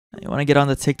You want to get on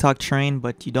the TikTok train,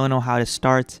 but you don't know how to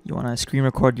start. You want to screen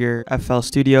record your FL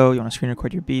Studio, you want to screen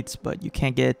record your beats, but you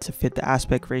can't get it to fit the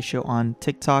aspect ratio on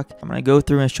TikTok. I'm going to go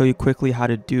through and show you quickly how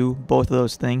to do both of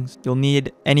those things. You'll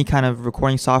need any kind of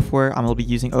recording software. I'm going to be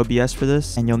using OBS for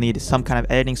this, and you'll need some kind of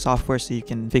editing software so you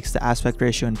can fix the aspect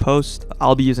ratio in post.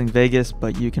 I'll be using Vegas,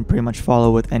 but you can pretty much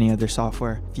follow with any other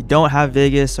software. If you don't have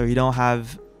Vegas or you don't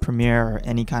have Premiere or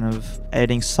any kind of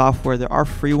editing software, there are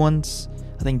free ones.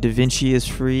 I think DaVinci is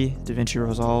free, DaVinci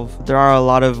Resolve. There are a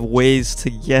lot of ways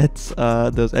to get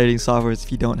those editing softwares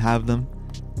if you don't have them.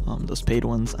 Those paid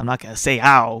ones. I'm not gonna say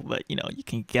how, but you know, you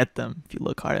can get them if you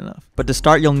look hard enough. But to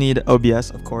start, you'll need OBS,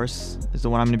 of course. This is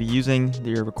the one I'm gonna be using,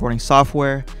 your recording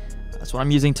software. That's what I'm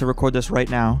using to record this right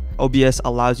now. OBS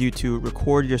allows you to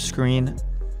record your screen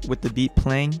with the beat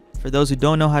playing. For those who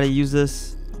don't know how to use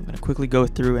this, I'm gonna quickly go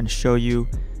through and show you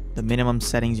the minimum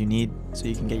settings you need so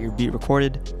you can get your beat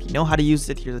recorded. If you know how to use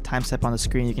it, here's a time step on the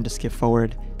screen. You can just skip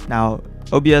forward. Now,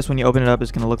 OBS, when you open it up,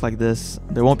 is going to look like this.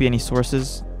 There won't be any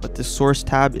sources, but this source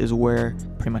tab is where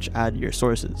pretty much add your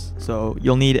sources. So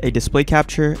you'll need a display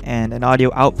capture and an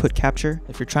audio output capture.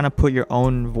 If you're trying to put your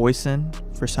own voice in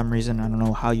for some reason, I don't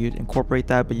know how you'd incorporate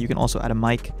that, but you can also add a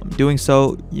mic. Doing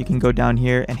so, you can go down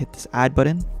here and hit this add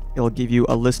button. It'll give you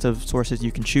a list of sources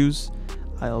you can choose.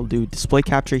 I'll do display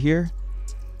capture here.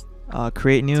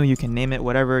 Create new, you can name it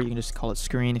whatever, you can just call it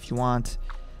screen if you want,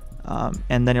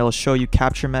 and then it'll show you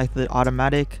capture method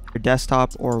automatic, your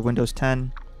desktop or Windows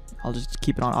 10. I'll just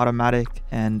keep it on automatic,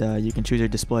 and you can choose your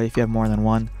display if you have more than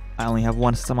one. I only have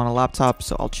one since I'm on a laptop,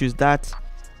 so I'll choose that.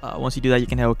 Once you do that, you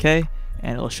can hit OK,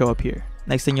 and it'll show up here.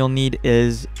 Next thing you'll need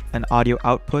is an audio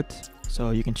output,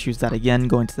 so you can choose that again,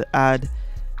 go into the add,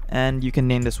 and you can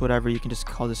name this whatever. You can just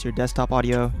call this your desktop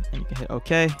audio, and you can hit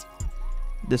OK.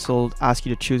 This will ask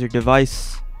you to choose your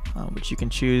device, which you can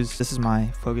choose. This is my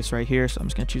focus right here, so I'm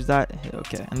just going to choose that and hit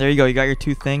OK. And there you go, you got your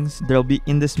two things. They'll be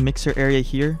in this mixer area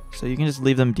here, so you can just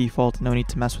leave them default, no need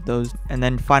to mess with those. And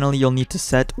then finally, you'll need to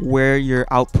set where your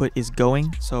output is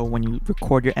going. So when you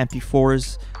record your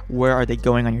MP4s, where are they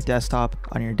going on your desktop,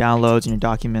 on your downloads, and your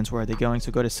documents, where are they going?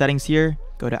 So go to settings here,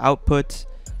 go to output,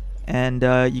 and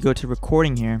you go to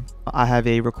recording here. I have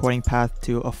a recording path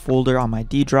to a folder on my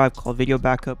D drive called video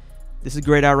backup. This is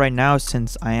grayed out right now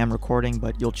since I am recording,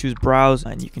 but you'll choose browse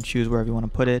and you can choose wherever you want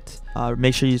to put it.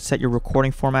 Make sure you set your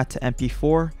recording format to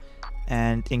MP4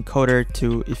 and encoder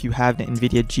to, if you have the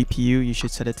NVIDIA GPU, you should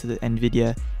set it to the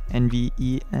NVIDIA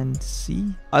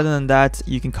NVENC. Other than that,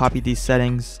 you can copy these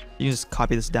settings. You can just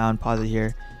copy this down, pause it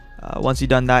here. Once you've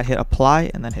done that, hit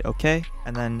apply and then hit OK.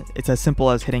 And then it's as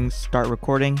simple as hitting start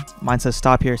recording. Mine says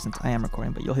stop here since I am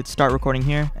recording, but you'll hit start recording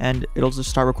here and it'll just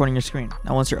start recording your screen.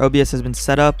 Now, once your OBS has been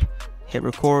set up, hit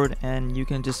record and you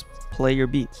can just play your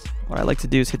beats. What I like to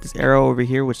do is hit this arrow over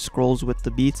here which scrolls with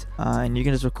the beat, and you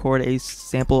can just record a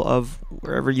sample of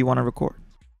wherever you want to record.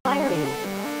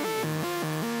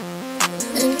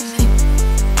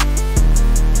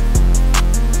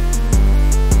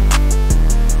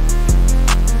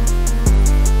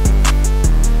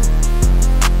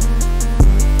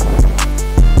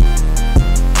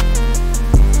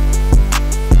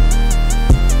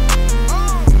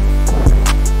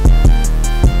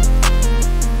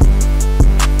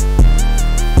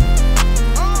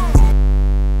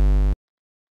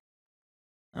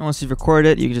 And once you've recorded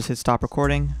it, you can just hit stop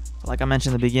recording. Like I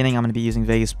mentioned in the beginning, I'm going to be using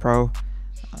Vegas Pro.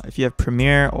 If you have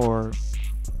Premiere or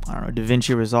I don't know,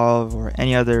 DaVinci Resolve or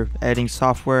any other editing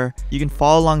software, you can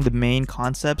follow along the main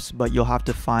concepts, but you'll have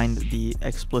to find the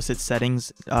explicit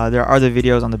settings. There are other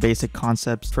videos on the basic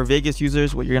concepts. For Vegas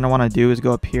users, what you're going to want to do is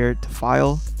go up here to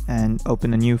File and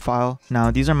open a new file. Now,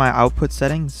 these are my output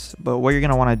settings, but what you're going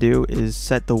to want to do is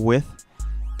set the width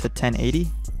to 1080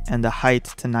 and the height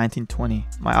to 1920.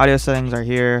 My audio settings are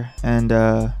here and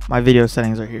my video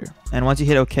settings are here. And once you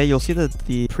hit OK, you'll see that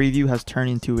the preview has turned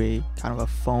into a kind of a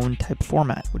phone type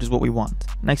format, which is what we want.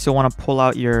 Next, you'll want to pull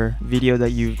out your video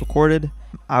that you've recorded.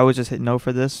 I always just hit no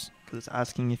for this because it's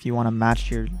asking if you want to match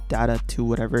your data to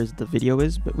whatever the video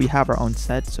is, but we have our own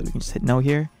set, so we can just hit no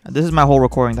here. Now, this is my whole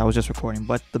recording that I was just recording,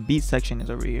 but the beat section is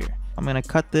over here. I'm going to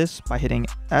cut this by hitting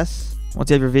S. Once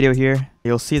you have your video here,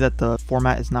 you'll see that the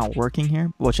format is not working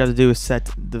here. What you have to do is set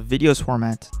the video's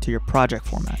format to your project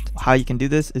format. How you can do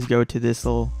this is go to this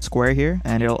little square here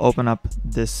and it'll open up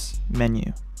this menu.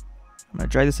 I'm going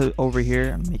to drag this over here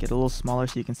and make it a little smaller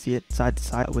so you can see it side to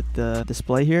side with the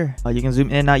display here. You can zoom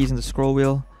in and out using the scroll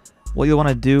wheel. What you'll want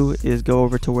to do is go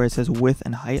over to where it says width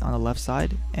and height on the left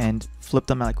side and flip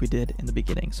them like we did in the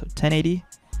beginning. So 1080.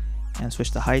 And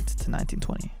switch the height to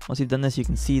 1920. Once you've done this, you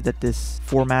can see that this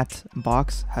format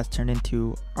box has turned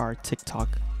into our TikTok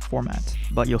format.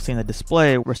 But you'll see in the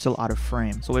display, we're still out of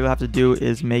frame. So what we'll have to do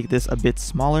is make this a bit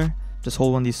smaller. Just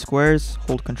hold one of these squares,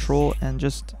 hold Control, and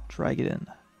just drag it in.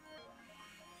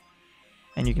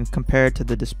 And you can compare it to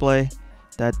the display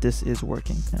that this is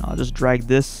working. And I'll just drag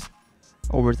this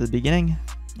over to the beginning,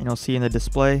 and you'll see in the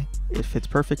display it fits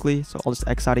perfectly. So I'll just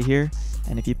X out of here,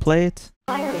 and if you play it,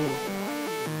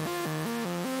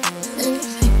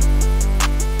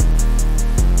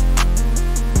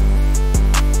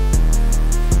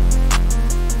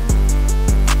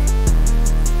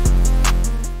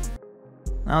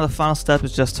 now the final step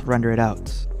is just to render it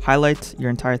out. Highlight your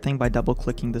entire thing by double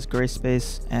clicking this gray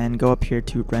space and go up here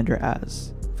to render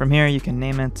as. From here you can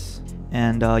name it,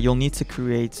 and you'll need to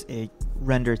create a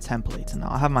render template. And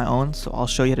I have my own, so I'll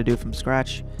show you how to do it from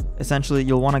scratch. Essentially,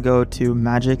 you'll want to go to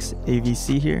Magic's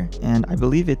AVC here, and I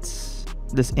believe it's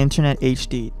this Internet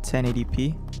HD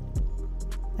 1080p,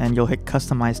 and you'll hit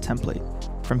Customize Template.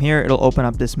 From here, it'll open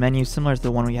up this menu similar to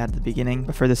the one we had at the beginning,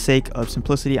 but for the sake of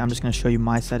simplicity, I'm just going to show you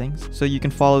my settings. So you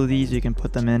can follow these, you can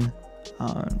put them in.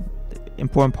 The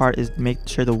important part is make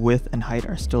sure the width and height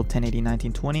are still 1080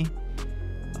 1920.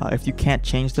 If you can't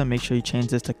change them, make sure you change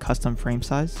this to custom frame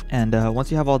size. And once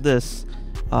you have all this,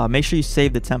 make sure you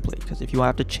save the template, because if you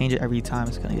have to change it every time,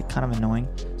 it's going to get kind of annoying.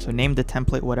 So name the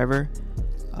template whatever.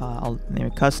 I'll name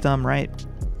it custom, right?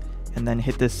 And then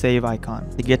hit this save icon.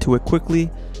 To get to it quickly,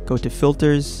 go to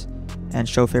filters and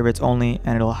show favorites only,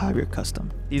 and it'll have your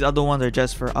custom. These other ones are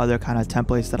just for other kind of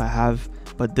templates that I have,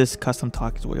 but this custom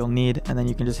talk is what you'll need. And then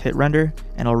you can just hit render,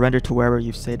 and it'll render to wherever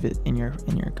you've saved it in your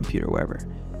computer, wherever.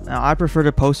 Now I prefer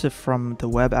to post it from the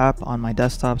web app on my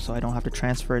desktop, so I don't have to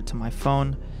transfer it to my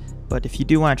phone. But if you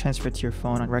do want to transfer it to your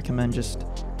phone, I'd recommend just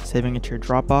saving it to your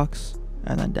Dropbox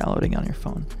and then downloading it on your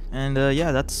phone. And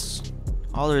yeah, that's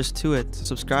all there is to it.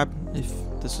 Subscribe if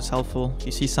this was helpful. If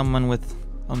you see someone with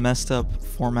a messed up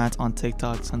format on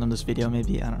TikTok, send them this video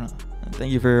maybe, I don't know. And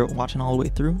thank you for watching all the way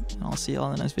through, and I'll see you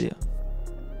all in the next video.